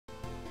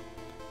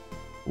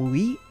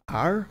We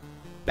are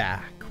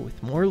back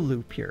with more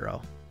Loop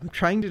Hero. I'm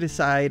trying to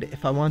decide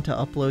if I want to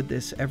upload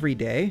this every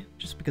day,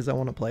 just because I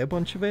want to play a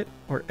bunch of it,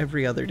 or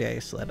every other day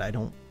so that I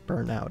don't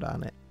burn out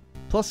on it.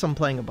 Plus, I'm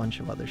playing a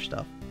bunch of other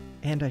stuff,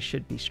 and I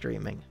should be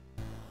streaming.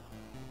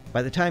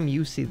 By the time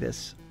you see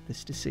this,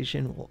 this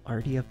decision will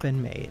already have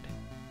been made.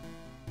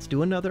 Let's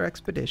do another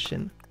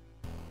expedition.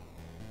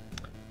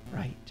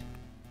 Right.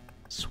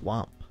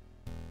 Swamp.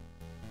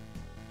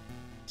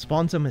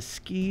 Spawns a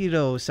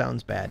mosquito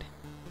sounds bad.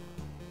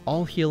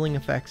 All healing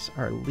effects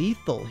are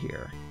lethal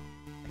here,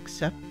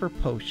 except for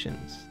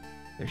potions.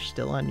 They're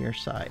still on your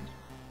side.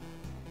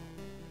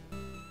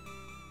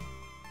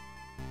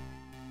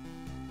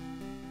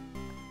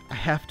 I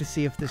have to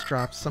see if this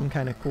drops some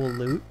kind of cool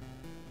loot,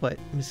 but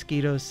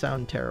mosquitoes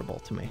sound terrible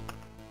to me.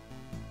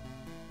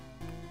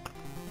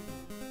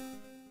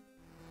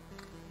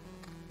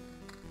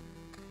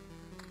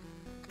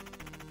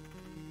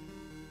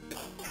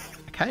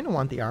 I kind of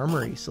want the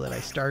armory so that I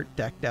start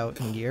decked out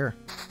in gear.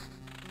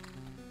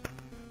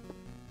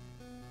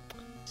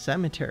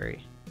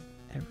 Cemetery.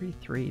 Every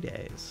 3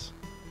 days.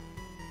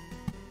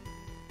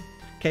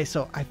 Okay,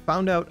 so I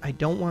found out I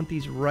don't want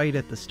these right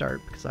at the start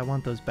because I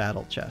want those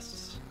battle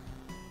chests.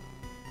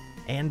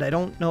 And I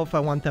don't know if I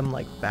want them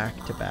like back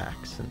to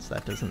back since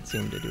that doesn't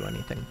seem to do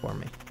anything for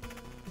me.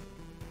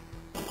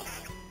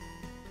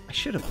 I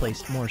should have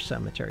placed more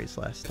cemeteries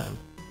last time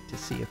to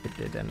see if it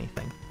did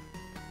anything.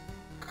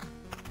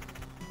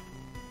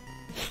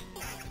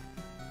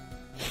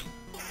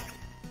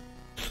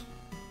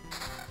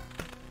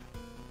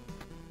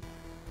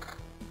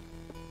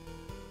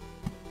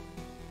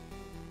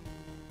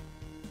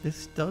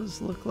 This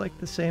does look like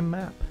the same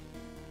map.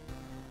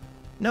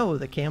 No,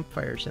 the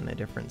campfire's in a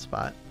different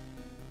spot.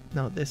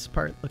 No, this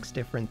part looks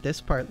different. This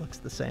part looks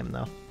the same,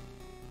 though.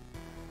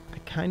 I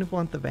kind of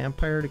want the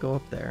vampire to go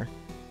up there.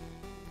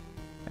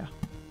 Yeah.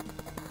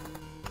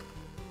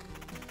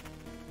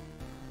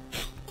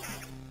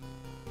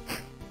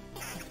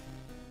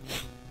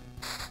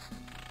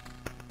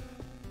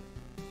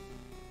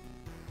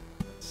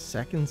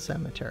 Second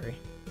cemetery.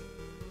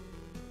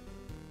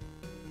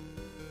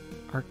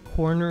 Are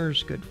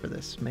corners good for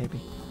this?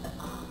 Maybe.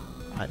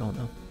 I don't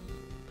know.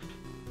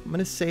 I'm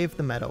gonna save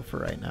the meadow for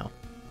right now.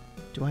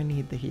 Do I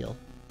need the heal?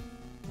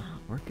 Wow,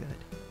 we're good.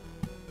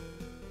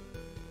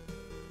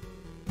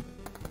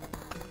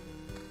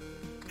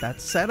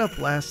 That setup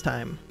last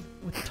time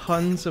with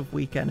tons of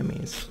weak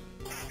enemies.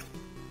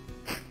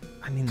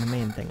 I mean, the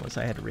main thing was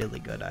I had really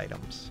good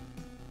items.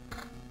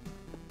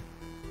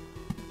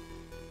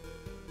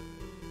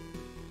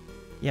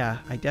 Yeah,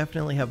 I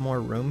definitely have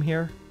more room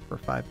here for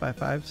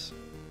 5x5s.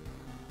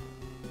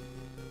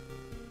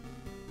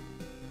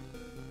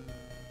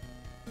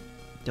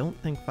 Don't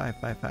think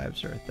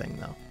 5x5s are a thing,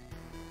 though.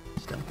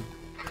 Still.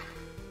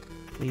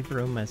 Leave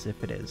room as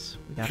if it is.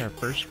 We got our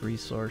first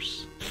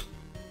resource.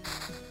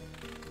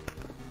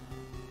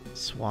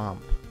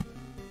 Swamp.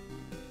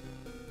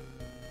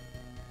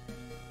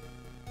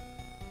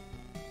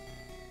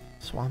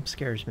 Swamp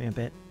scares me a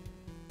bit.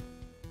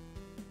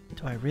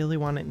 Do I really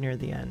want it near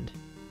the end?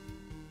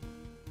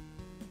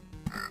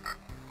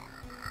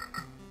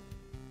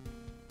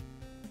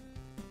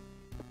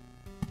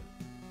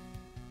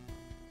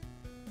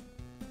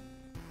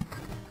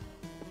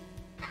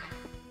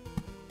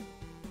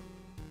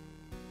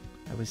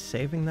 I was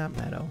saving that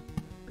meadow.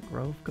 The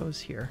grove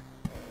goes here.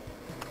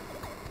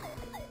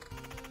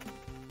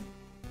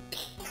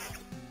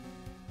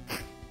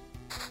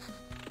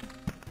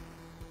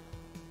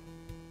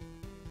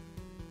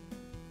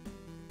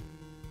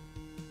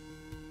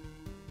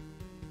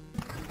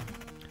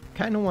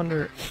 Kind of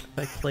wonder if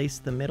I place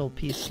the middle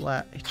piece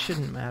it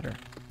shouldn't matter.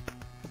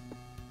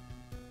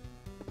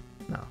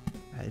 No,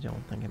 I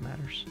don't think it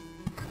matters.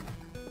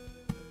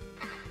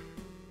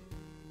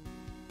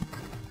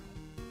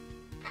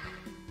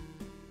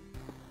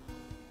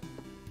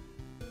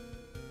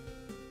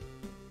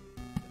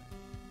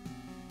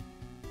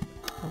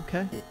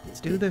 Okay, let's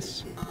do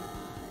this.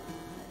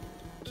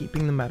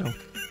 Keeping the meadow.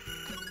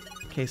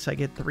 In case I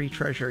get 3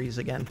 treasuries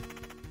again.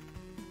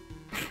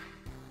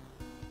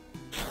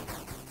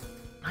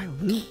 My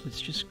loot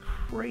was just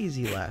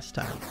crazy last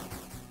time.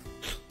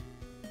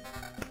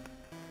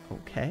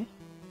 Okay.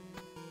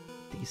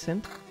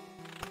 Decent.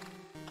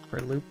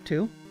 For loop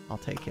 2, I'll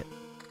take it.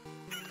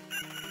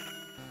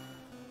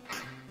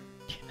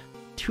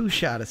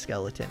 2-shot a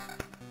skeleton.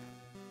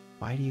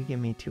 Why do you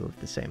give me 2 of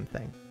the same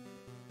thing?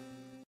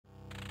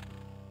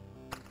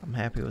 I'm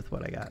happy with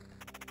what I got.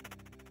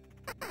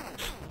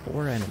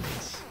 4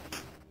 enemies.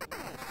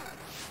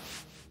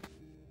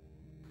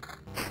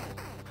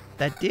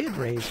 That did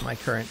raise my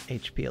current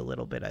HP a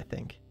little bit, I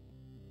think.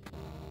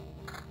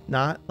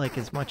 Not like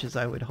as much as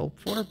I would hope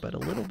for, but a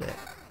little bit.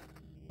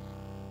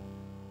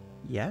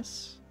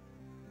 Yes.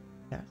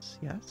 Yes,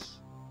 yes.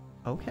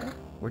 Okay,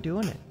 we're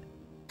doing it.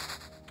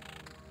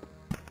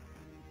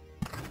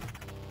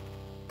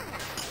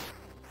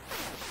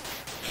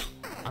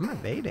 I'm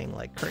evading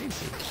like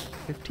crazy.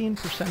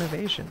 15%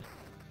 evasion.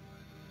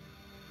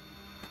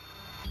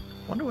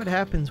 Wonder what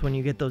happens when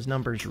you get those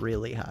numbers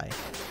really high.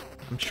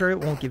 I'm sure it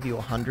won't give you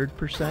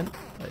 100%,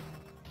 but...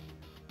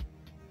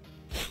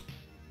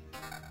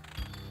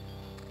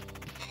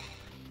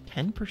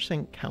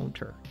 10%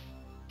 counter.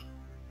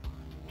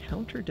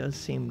 Counter does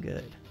seem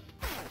good.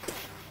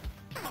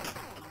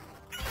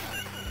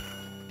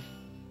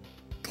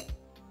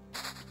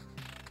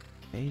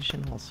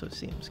 Evasion also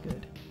seems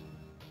good.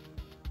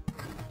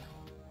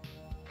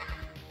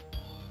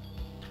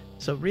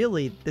 So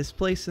really, this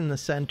place in the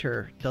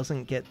center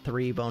doesn't get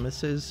 3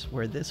 bonuses,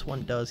 where this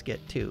one does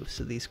get 2,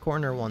 so these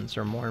corner ones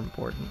are more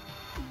important.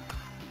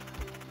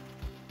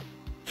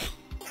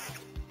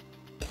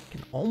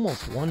 Can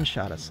almost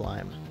one-shot a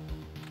slime.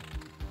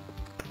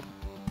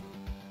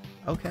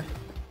 Okay.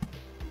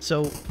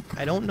 So,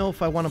 I don't know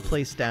if I want to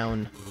place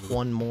down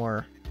one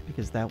more,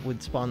 because that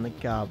would spawn the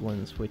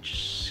goblins,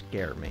 which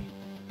scare me.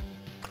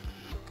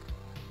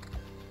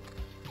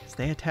 Because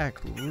they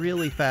attack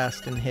really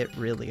fast and hit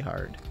really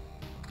hard.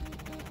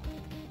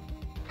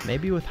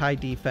 Maybe with high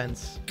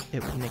defense,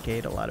 it would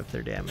negate a lot of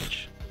their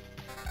damage.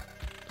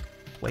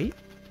 Wait.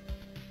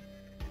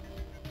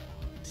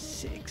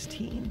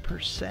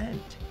 16%.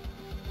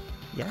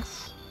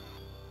 Yes.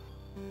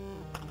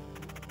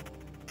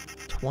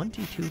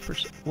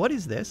 22%. What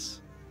is this?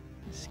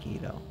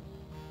 Mosquito.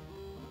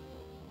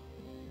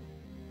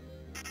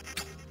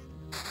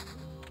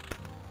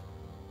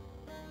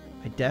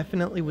 I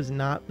definitely was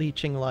not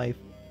leeching life,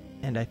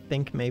 and I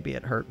think maybe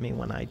it hurt me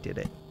when I did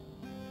it.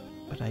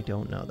 But I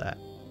don't know that.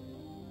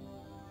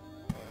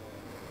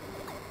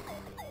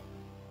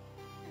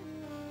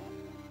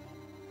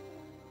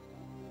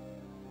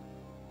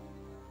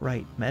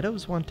 Right,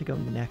 meadows want to go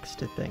next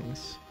to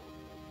things.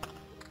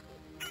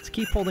 Let's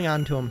keep holding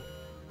on to them.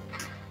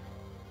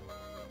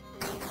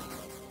 I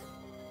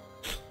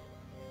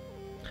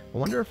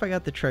wonder if I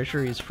got the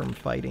treasuries from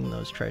fighting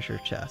those treasure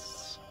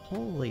chests.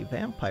 Holy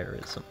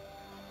vampirism.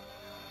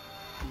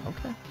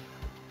 Okay.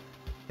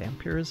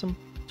 Vampirism,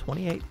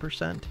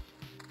 28%.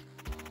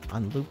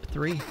 On loop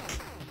 3.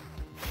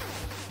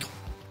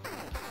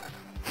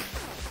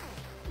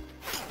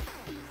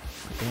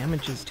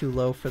 Damage is too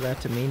low for that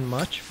to mean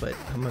much, but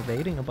I'm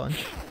evading a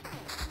bunch.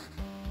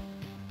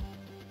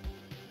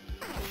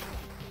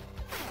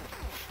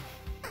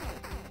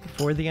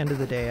 Before the end of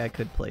the day, I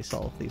could place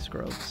all of these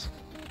groves.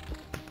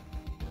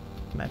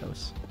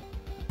 Meadows.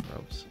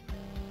 Groves.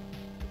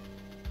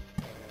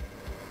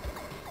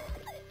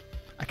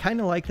 I kind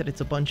of like that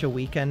it's a bunch of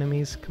weak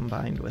enemies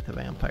combined with a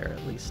vampire,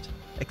 at least.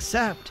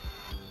 Except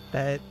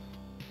that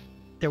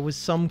there was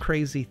some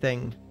crazy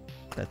thing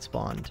that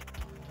spawned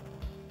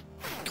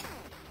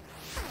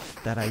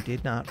that I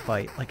did not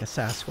fight, like a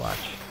Sasquatch.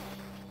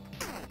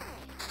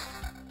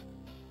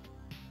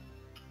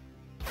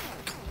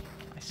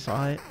 I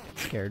saw it, it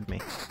scared me.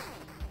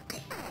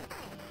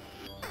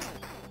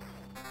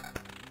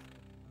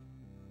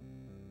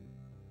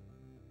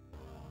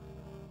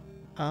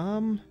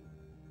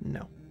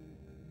 No.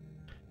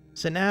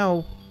 So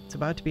now, it's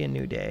about to be a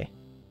new day.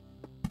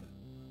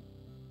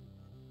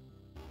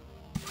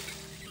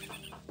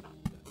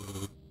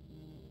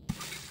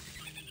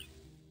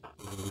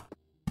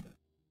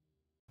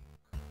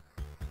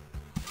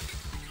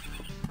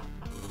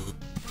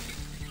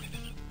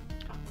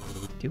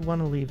 Do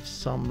want to leave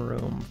some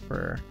room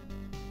for...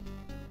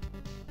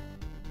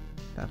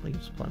 That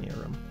leaves plenty of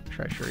room.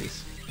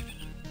 Treasuries.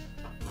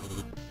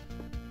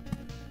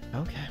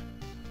 Okay.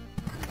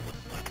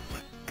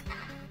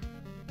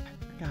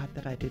 I forgot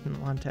that I didn't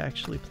want to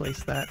actually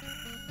place that.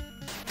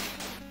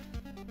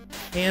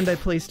 And I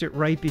placed it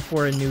right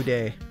before a new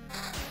day.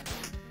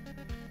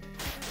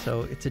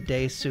 So it's a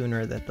day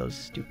sooner that those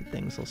stupid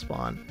things will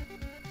spawn.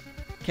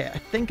 Okay, I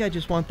think I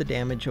just want the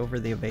damage over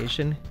the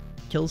evasion.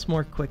 Kills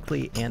more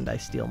quickly, and I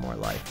steal more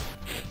life.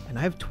 And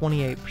I have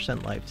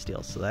 28% life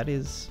steal, so that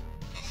is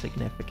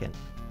significant.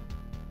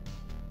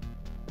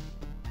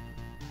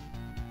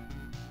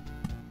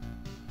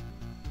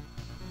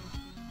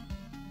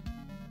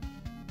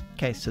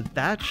 Okay, so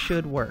that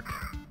should work.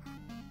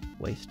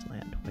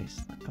 Wasteland,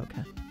 wasteland,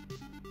 okay.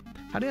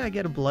 How did I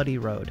get a bloody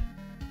road?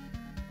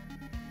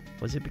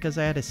 Was it because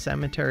I had a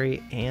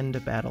cemetery and a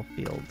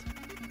battlefield?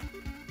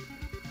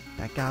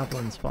 That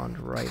goblin spawned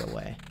right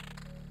away.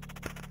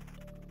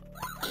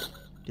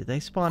 Do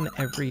they spawn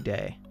every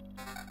day?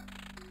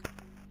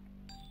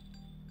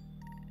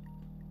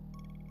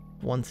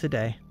 Once a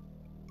day.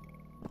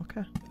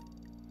 Okay.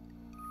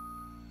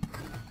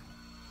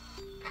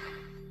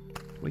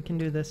 We can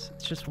do this.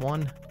 It's just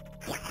one.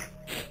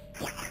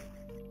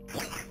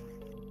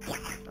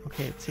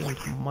 Okay, it seemed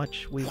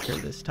much weaker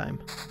this time.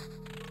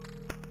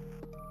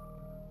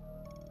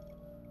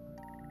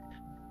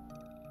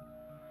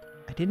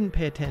 I didn't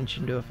pay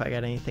attention to if I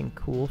got anything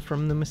cool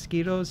from the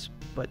mosquitoes,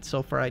 but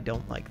so far I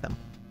don't like them.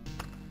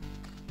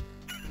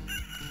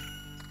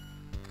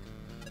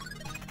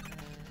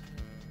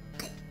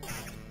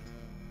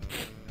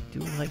 Do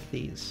like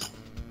these.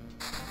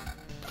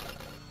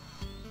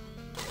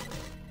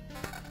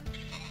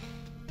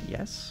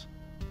 Yes.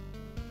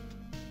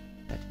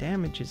 That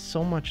damage is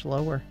so much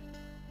lower.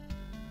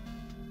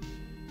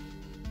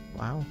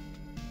 Wow.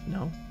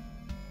 No.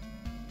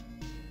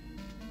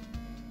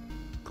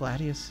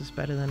 Gladius is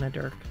better than a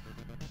Dirk.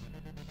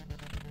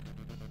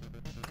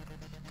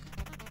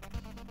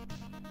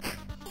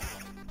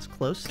 It's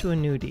close to a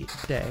new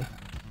day.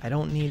 I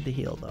don't need the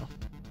heal, though.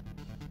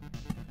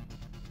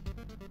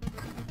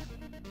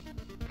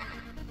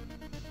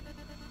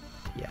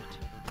 Yet.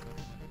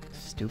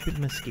 Stupid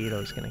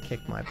mosquito's gonna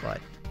kick my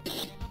butt.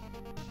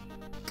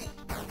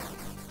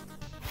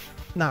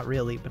 Not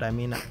really, but I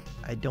mean,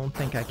 I don't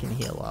think I can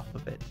heal off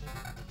of it.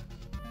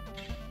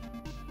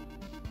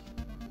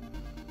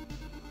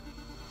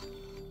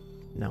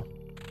 No.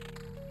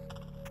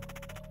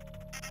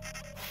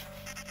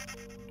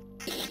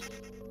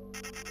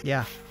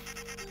 Yeah.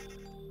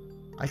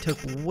 I took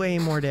way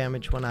more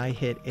damage when I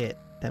hit it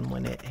than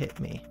when it hit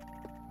me.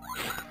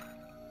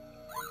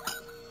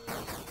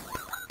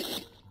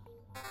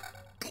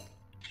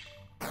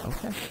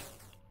 Okay.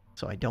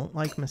 So I don't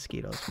like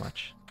mosquitoes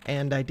much.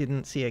 And I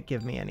didn't see it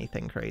give me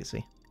anything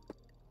crazy.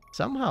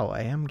 Somehow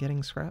I am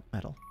getting scrap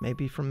metal.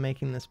 Maybe from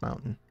making this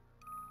mountain.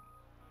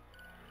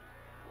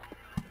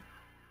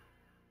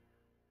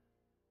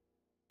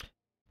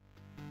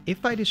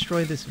 If I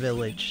destroy this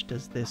village,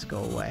 does this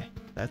go away?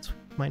 That's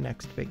my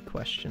next big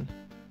question.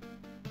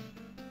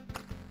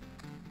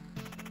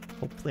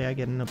 Hopefully I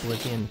get an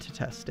Oblivion to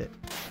test it.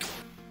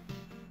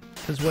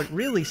 Because what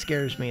really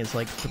scares me is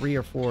like 3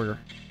 or 4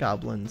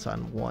 goblins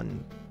on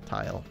one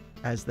tile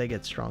as they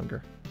get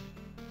stronger.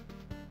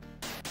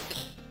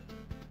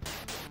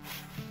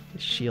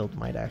 His shield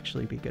might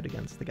actually be good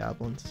against the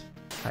goblins.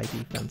 High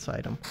defense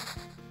item.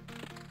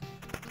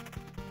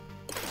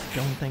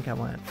 Don't think I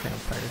want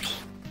vampires.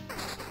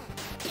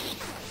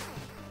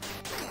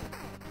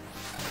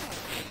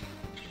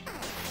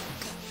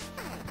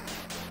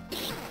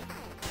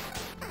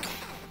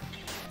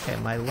 Okay,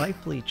 my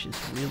life leech is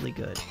really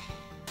good.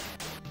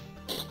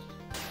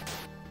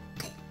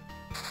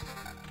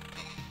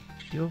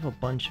 You have a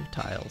bunch of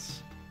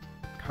tiles.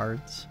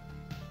 Cards.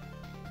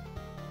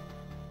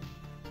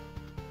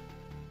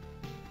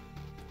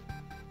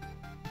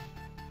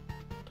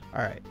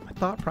 Alright, my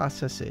thought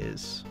process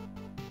is...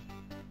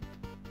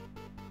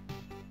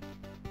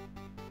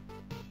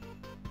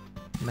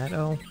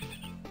 meadow.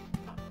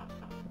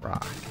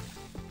 Rock.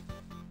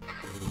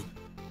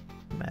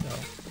 Meadow.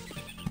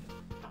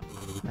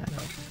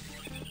 Meadow.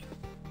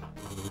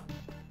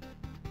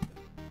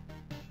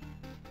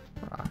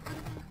 Rock.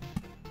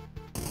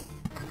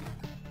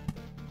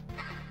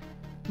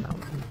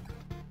 Mountain.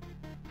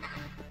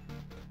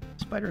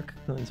 Spider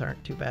cocoons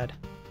aren't too bad.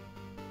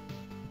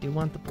 I do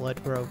want the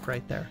blood grove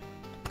right there.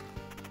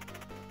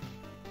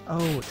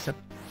 Oh, except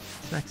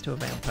it's next to a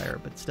vampire,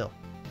 but still.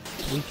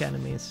 Weak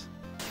enemies.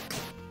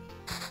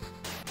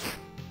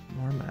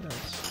 More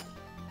meadows.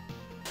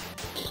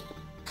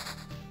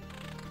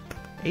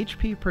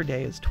 HP per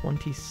day is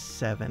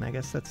 27. I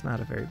guess that's not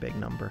a very big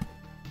number.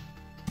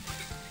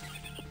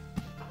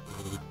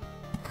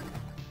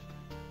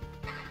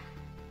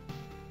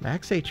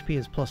 Max HP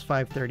is plus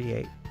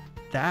 538.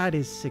 That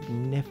is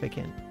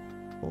significant.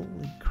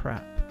 Holy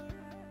crap.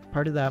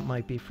 Part of that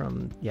might be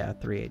from, yeah,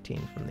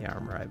 318 from the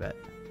armor, I bet.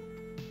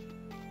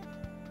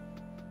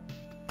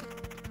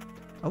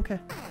 Okay.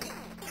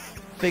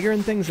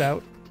 Figuring things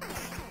out.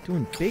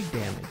 Doing big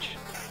damage.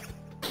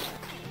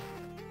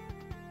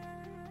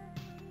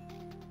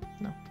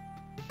 No.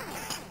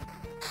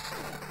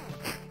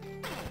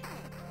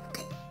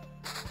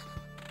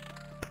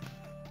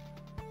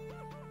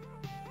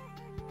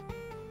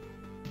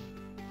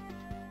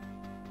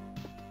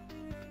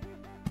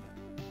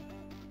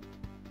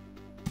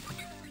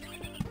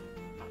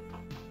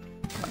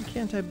 Why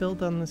can't I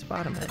build on this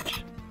bottom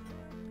edge?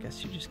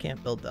 Guess you just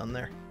can't build down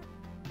there.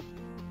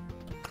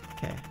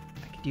 Okay,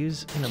 I could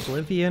use an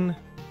Oblivion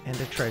and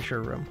a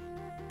treasure room.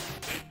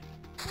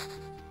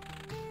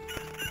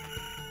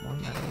 More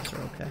metals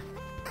are okay.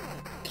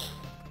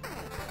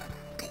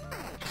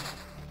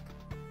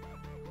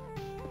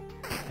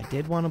 I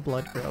did want a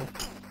blood grove.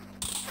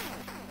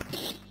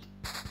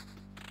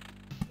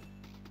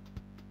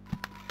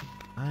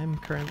 I'm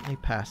currently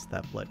past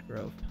that blood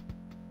grove.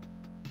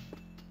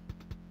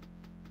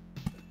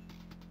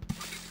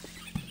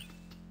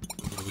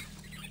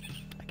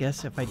 I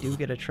guess if I do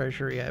get a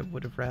treasury, I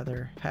would have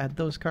rather had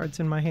those cards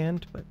in my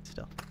hand, but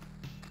still.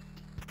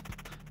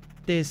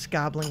 This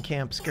goblin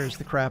camp scares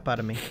the crap out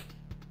of me.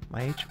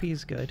 My HP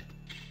is good.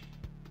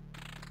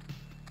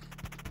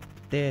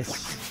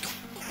 This,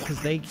 because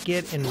they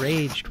get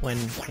enraged when,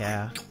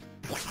 yeah.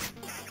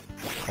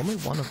 Only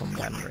one of them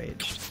got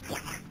enraged.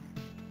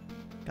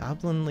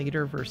 Goblin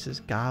leader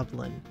versus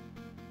goblin.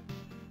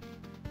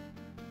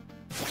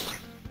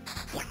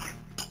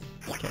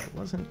 Okay, it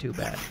wasn't too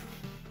bad.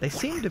 They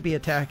seem to be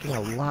attacking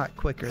a lot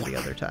quicker the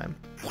other time.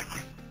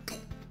 It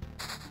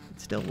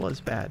still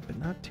was bad, but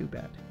not too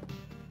bad.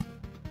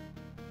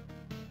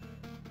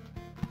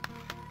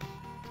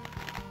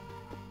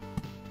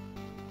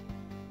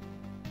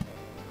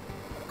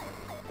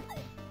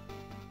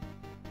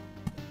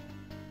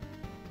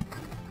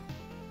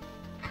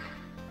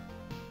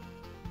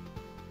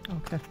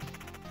 Okay.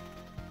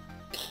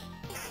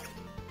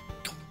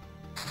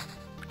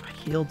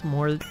 healed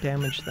more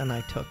damage than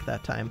I took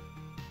that time.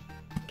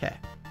 Okay.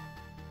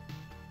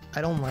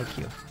 I don't like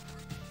you.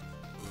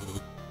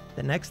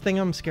 The next thing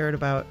I'm scared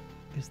about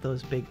is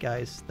those big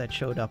guys that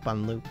showed up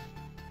on loop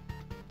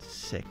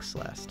 6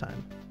 last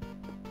time.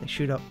 They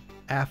shoot up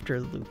after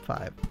loop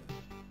 5.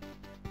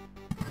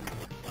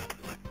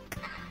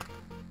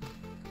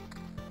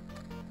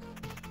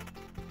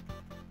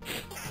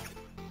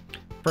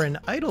 For an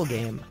idle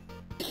game,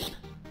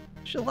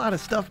 there's a lot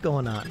of stuff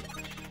going on.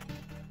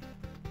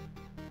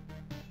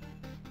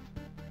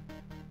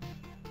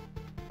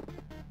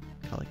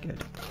 Call it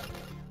good.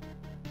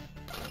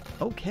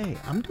 Okay,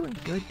 I'm doing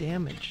good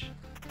damage.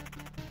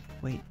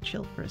 Wait,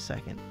 chill for a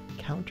second.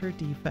 Counter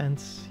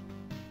defense.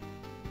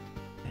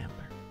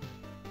 Amber.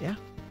 Yeah,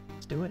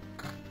 let's do it.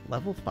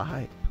 Level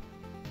 5.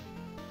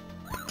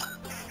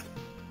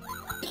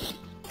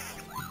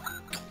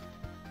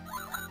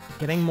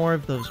 Getting more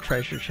of those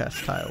treasure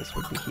chest tiles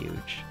would be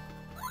huge.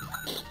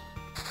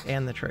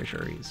 And the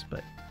treasuries,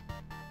 but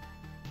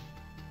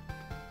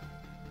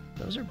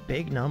those are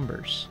big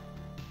numbers.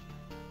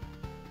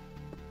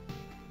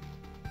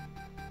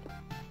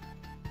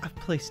 I've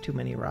placed too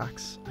many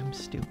rocks. I'm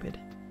stupid.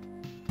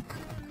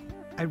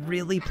 I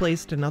really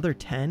placed another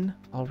 10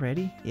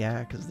 already?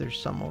 Yeah, because there's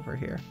some over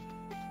here.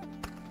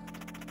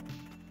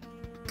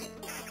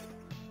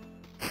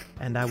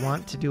 And I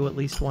want to do at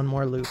least one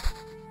more loop.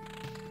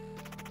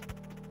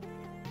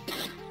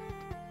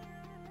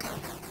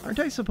 Aren't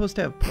I supposed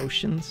to have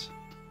potions?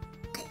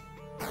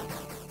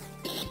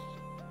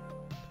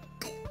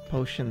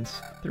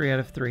 Potions. 3 out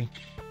of 3.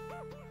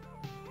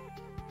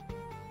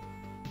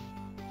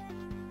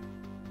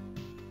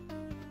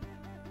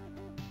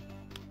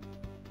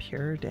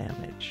 Pure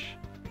damage.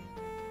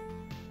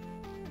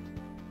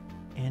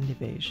 And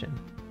evasion.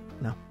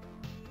 No.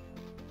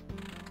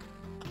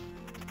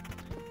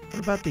 What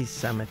about these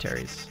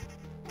cemeteries?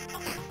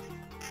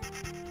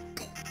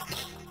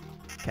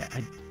 Okay,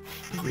 I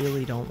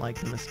really don't like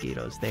the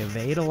mosquitoes. They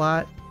evade a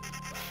lot.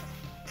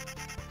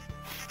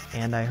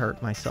 And I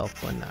hurt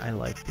myself when I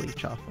like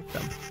bleach off of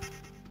them.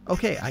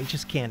 Okay, I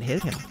just can't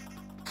hit him.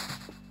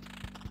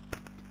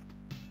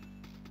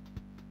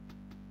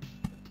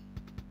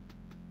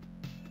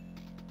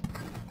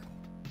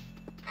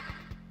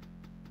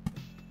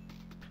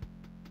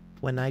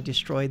 When I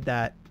destroyed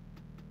that,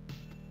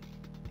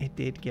 it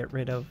did get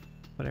rid of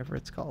whatever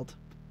it's called.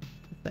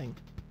 The thing.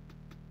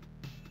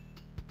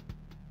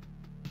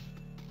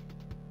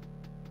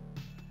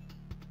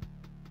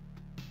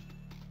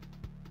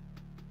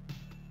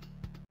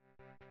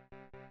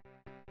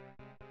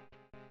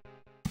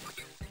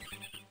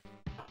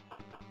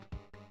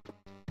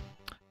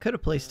 Could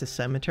have placed a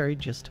cemetery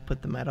just to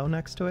put the meadow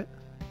next to it.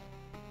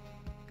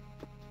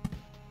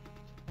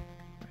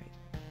 Right.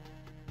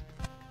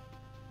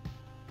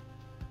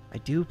 I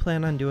do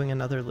plan on doing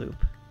another loop.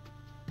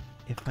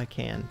 If I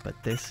can,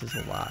 but this is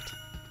a lot.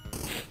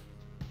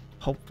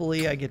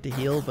 Hopefully I get to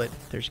heal, but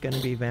there's going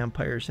to be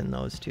vampires in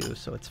those too,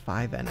 so it's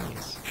 5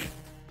 enemies.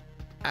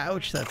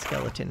 Ouch, that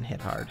skeleton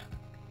hit hard.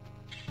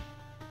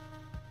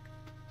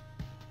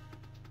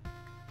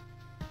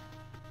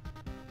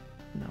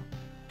 No.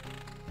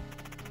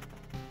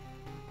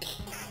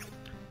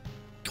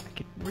 I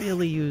could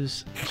really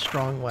use a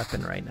strong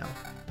weapon right now.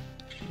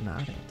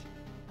 Not it.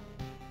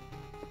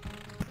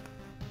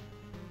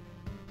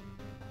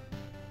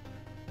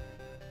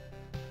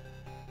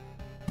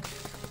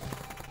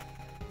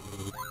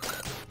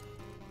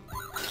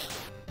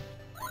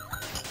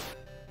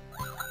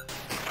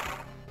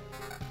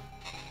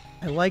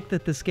 I like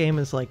that this game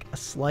is like a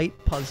slight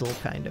puzzle,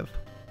 kind of.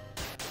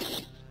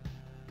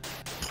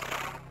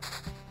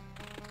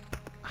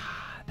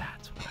 Ah,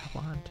 that's what I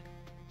want.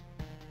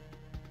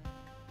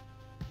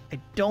 I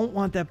don't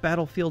want that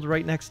battlefield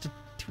right next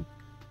to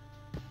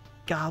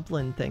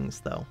goblin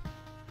things, though.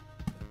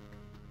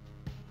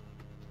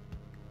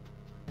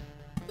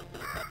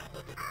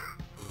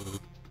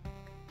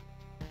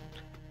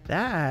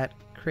 That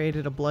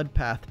created a blood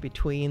path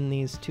between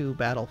these two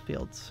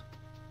battlefields.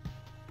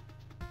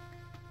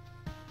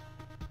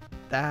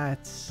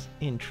 That's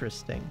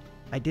interesting.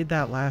 I did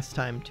that last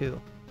time too.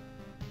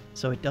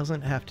 So it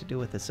doesn't have to do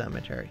with the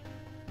cemetery.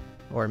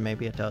 Or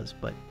maybe it does,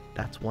 but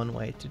that's one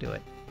way to do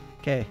it.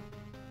 Okay.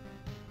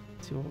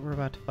 Let's see what we're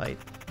about to fight.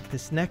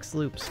 This next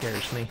loop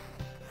scares me.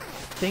 I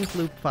think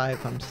loop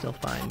 5 I'm still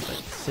fine, but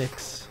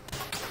 6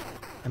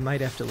 I might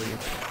have to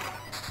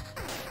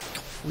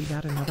leave. We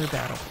got another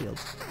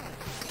battlefield.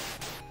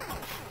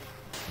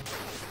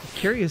 I'm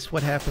curious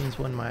what happens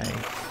when my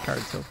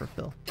cards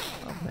overfill.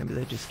 Oh, maybe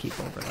they just keep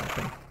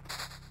overlapping.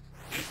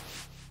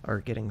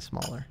 Or getting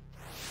smaller.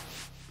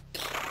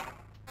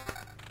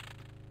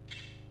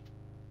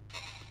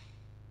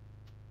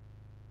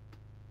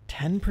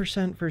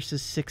 %10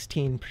 versus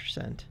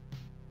 16%.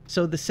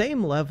 So the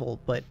same level,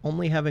 but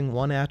only having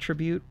one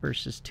attribute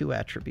versus 2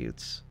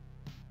 attributes.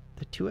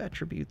 The 2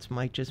 attributes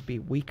might just be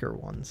weaker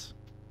ones.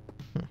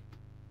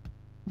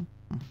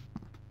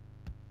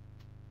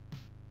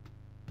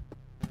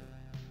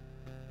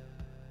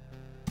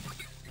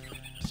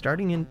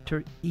 Starting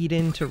to eat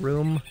into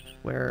room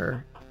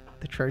where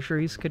the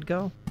treasuries could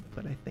go,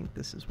 but I think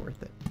this is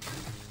worth it.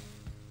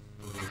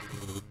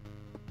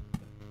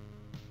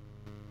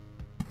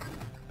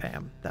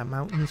 Bam, that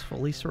mountain's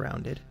fully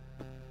surrounded.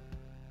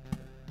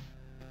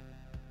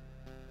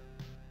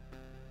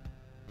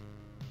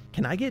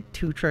 Can I get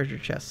 2 treasure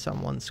chests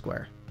on 1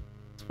 square?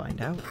 Let's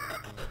find out.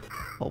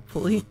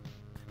 Hopefully.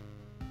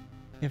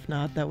 If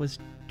not, that was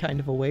kind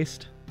of a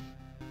waste.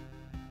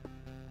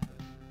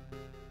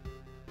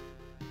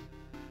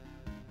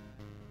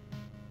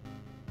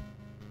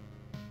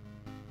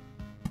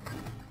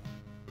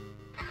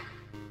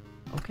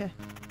 Okay.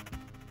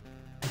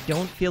 I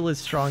don't feel as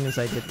strong as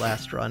I did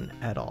last run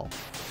at all.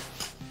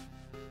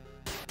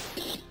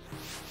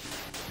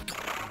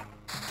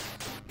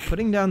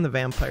 Putting down the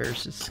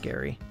vampires is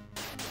scary.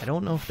 I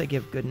don't know if they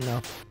give good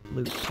enough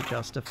loot to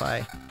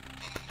justify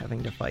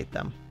having to fight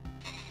them.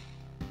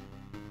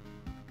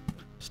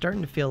 I'm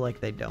starting to feel like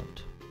they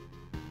don't.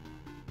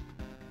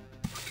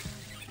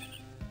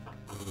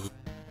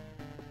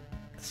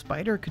 The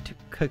spider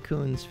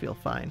cocoons feel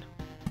fine.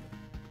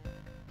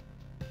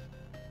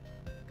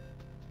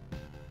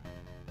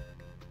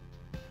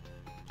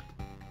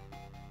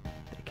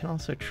 They can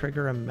also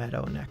trigger a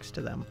meadow next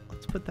to them.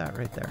 Let's put that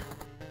right there.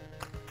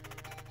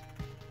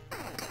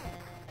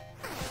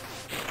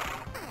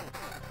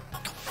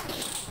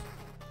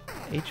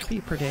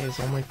 HP per day is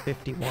only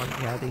 51.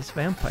 Yeah, these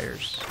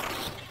vampires.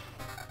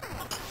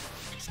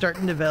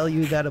 Starting to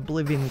value that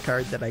Oblivion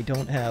card that I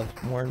don't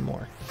have more and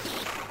more.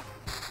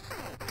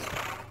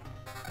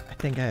 I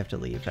think I have to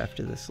leave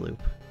after this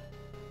loop.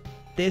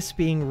 This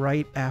being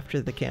right after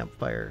the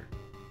campfire.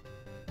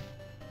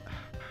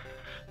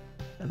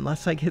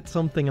 Unless I get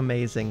something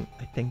amazing,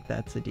 I think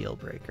that's a deal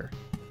breaker.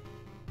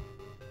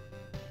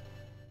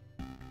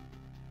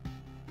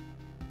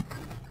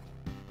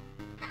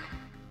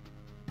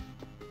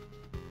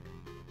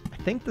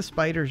 I think the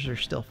spiders are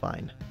still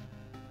fine.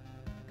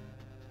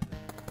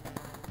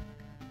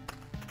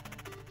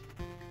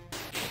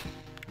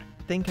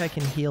 I think I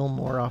can heal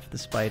more off the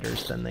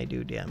spiders than they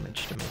do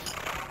damage to me.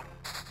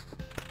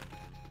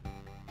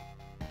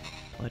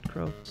 Blood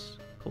growths,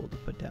 cool to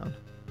put down.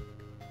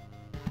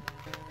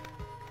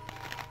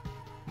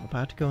 I'm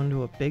about to go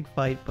into a big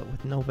fight, but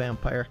with no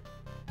vampire.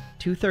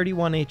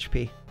 231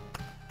 HP.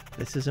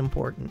 This is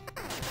important.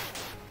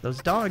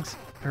 Those dogs,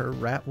 or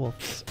rat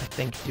wolves, I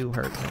think do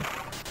hurt me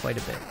quite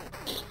a bit.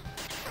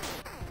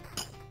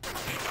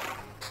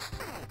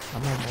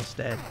 I'm almost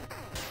dead.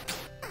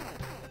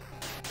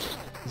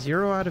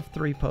 0 out of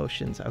 3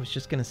 potions. I was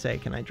just gonna say,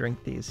 can I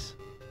drink these?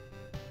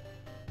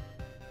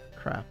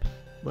 Crap.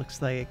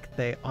 Looks like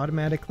they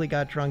automatically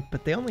got drunk,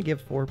 but they only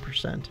give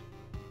 4%.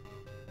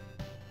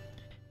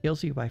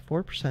 Heals you by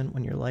 4%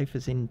 when your life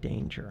is in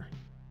danger.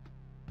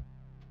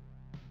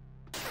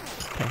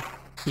 Okay,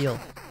 heal.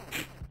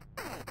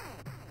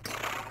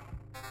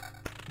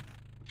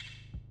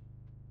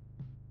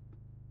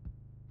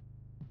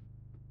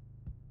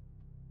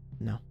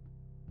 No.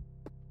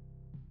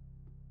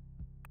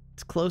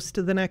 It's close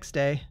to the next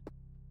day.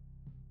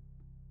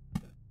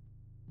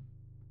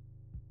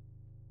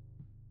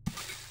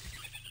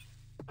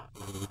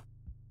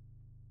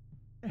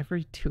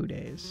 Every 2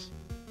 days.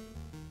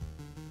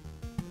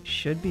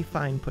 Should be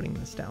fine putting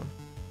this down.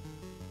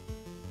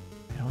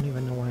 I don't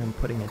even know why I'm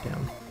putting it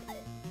down.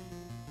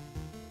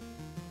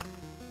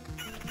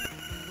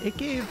 It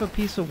gave a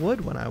piece of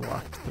wood when I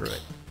walked through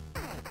it.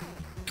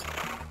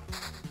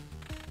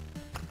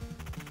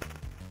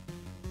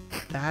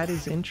 That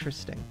is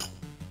interesting.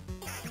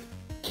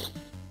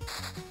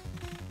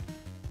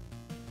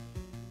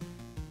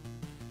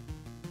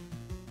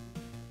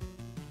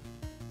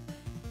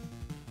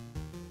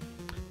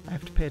 I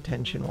have to pay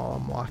attention while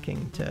I'm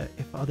walking to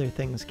if other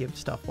things give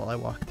stuff while I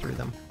walk through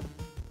them.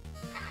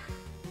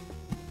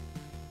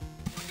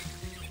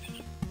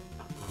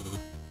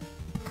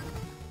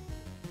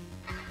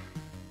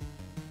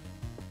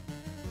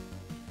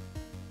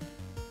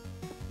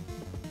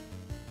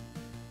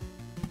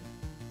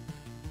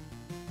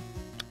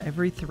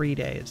 Every 3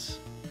 days.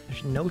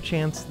 There's no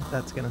chance that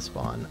that's going to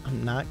spawn.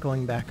 I'm not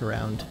going back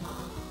around.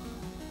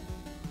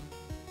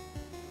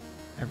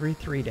 Every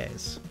 3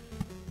 days.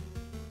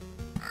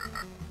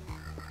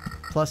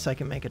 Plus I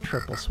can make a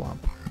triple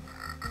swamp.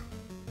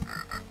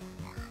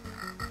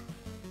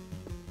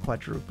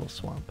 Quadruple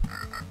swamp.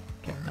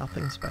 Okay,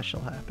 nothing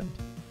special happened.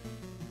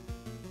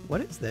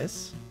 What is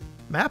this?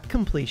 Map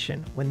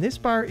completion. When this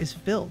bar is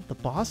filled, the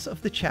boss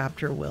of the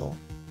chapter will...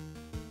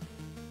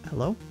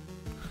 Hello?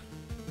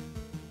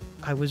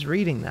 I was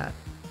reading that.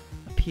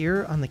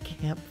 Appear on the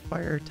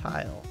campfire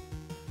tile.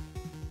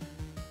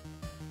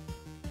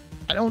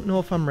 I don't know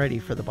if I'm ready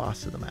for the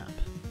boss of the map.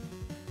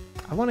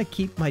 I want to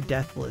keep my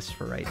death list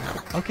for right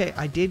now. Okay,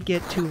 I did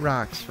get 2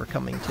 rocks for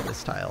coming to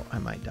this tile. I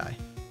might die.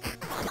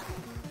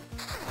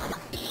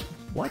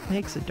 What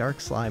makes a dark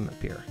slime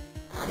appear?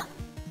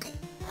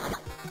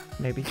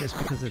 Maybe just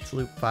because it's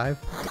loop 5?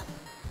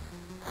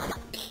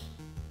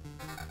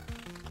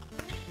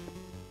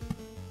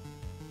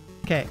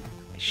 Okay,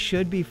 I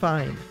should be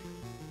fine.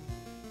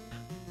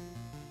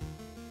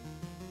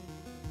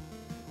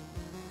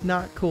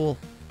 Not cool.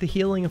 The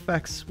healing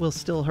effects will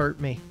still hurt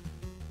me.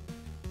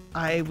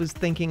 I was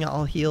thinking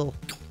I'll heal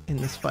in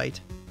this fight.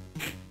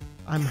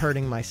 I'm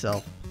hurting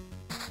myself.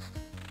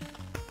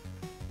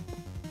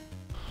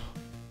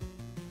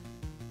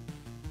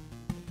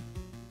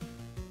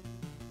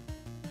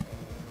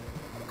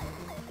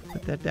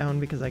 Put that down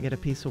because I get a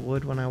piece of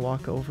wood when I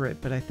walk over it,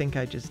 but I think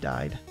I just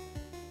died.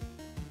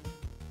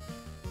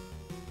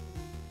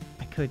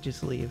 I could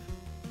just leave.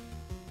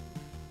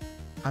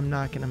 I'm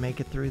not gonna make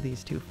it through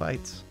these two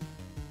fights.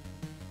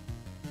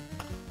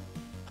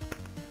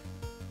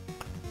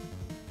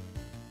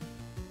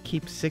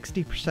 Keep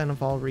 60%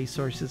 of all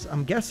resources.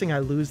 I'm guessing I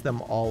lose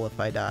them all if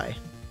I die.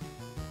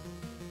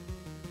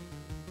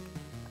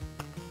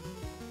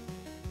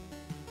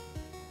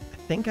 I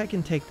think I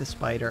can take the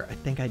spider. I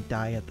think I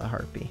die at the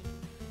harpy.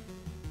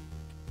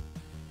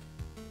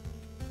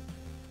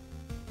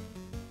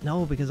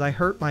 No, because I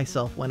hurt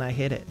myself when I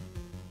hit it.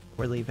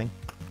 We're leaving.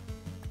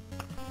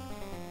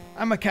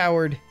 I'm a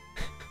coward.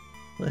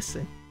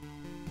 Listen.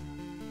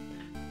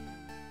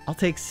 I'll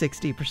take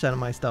 60% of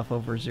my stuff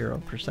over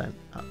 0%.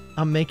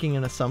 I'm making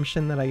an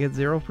assumption that I get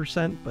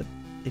 0%, but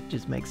it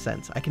just makes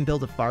sense. I can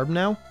build a farm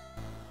now.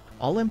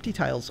 All empty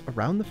tiles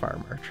around the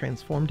farm are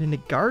transformed into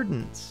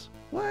gardens.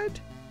 What?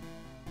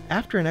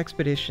 After an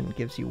expedition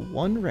gives you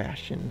 1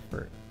 ration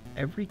for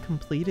every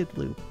completed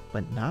loop,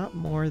 but not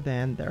more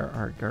than there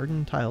are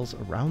garden tiles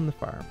around the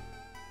farm.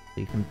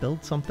 So you can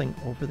build something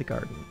over the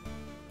garden.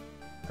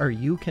 Or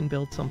you can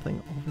build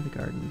something over the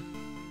garden.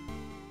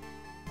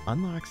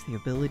 Unlocks the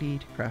ability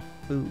to craft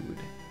food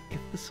if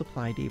the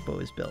supply depot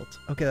is built.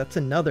 Okay, that's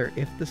another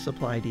if the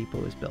supply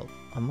depot is built.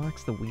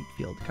 Unlocks the wheat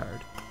field card.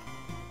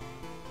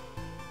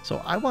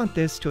 So I want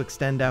this to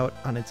extend out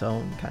on its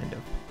own, kind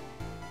of.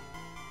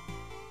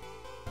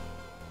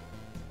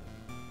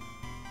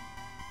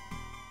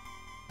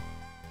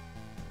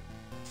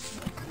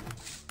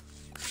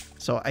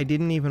 So I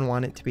didn't even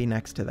want it to be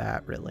next to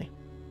that, really.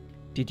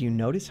 Did you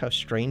notice how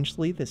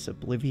strangely this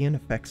oblivion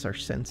affects our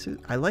senses?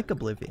 I like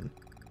oblivion.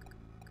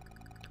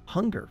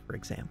 Hunger, for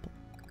example.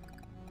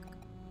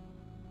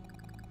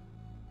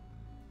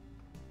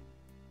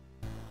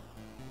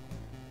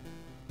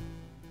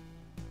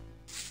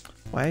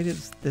 Why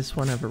does this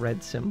one have a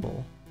red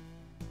symbol?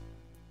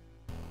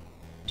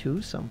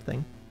 2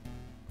 something.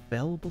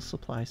 Available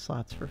supply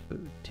slots for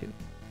food, 2.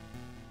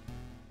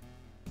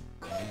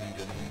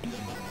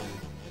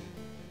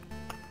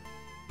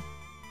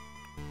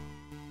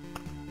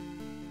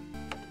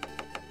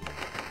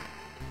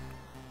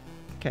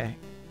 Okay.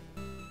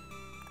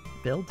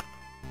 Build.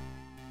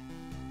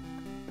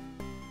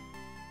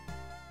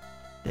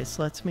 This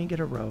lets me get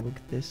a rogue.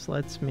 This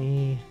lets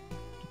me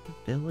get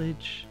the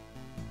village.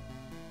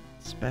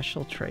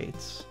 Special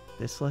traits.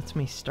 This lets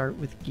me start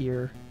with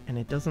gear, and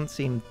it doesn't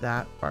seem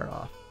that far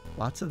off.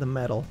 Lots of the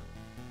metal.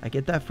 I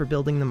get that for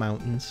building the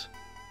mountains.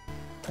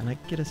 Then I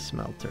get a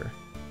smelter.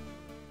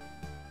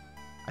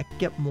 I can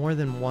get more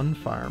than 1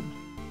 farm.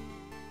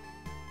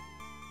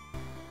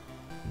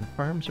 And the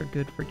farms are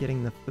good for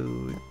getting the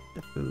food.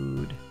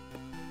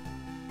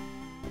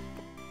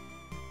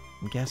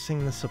 I'm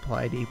guessing the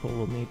supply depot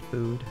will need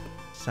food.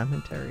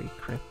 Cemetery,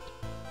 crypt.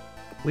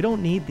 We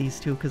don't need these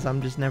 2 because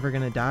I'm just never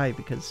gonna die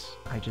because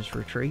I just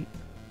retreat.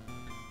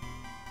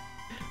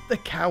 The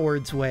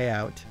coward's way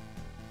out.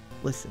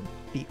 Listen,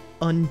 the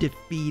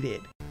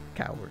undefeated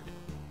coward.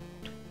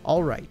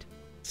 Alright,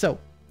 so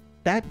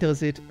that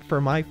does it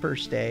for my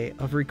first day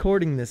of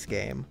recording this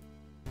game.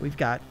 We've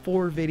got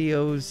 4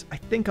 videos. I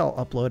think I'll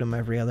upload them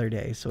every other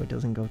day so it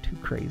doesn't go too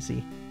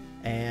crazy.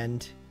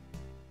 And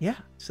yeah,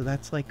 so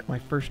that's like my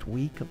first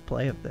week of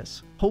play of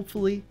this.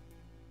 Hopefully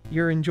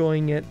you're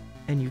enjoying it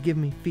and you give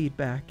me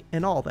feedback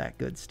and all that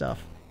good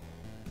stuff.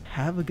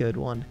 Have a good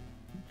one.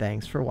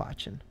 Thanks for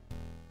watching.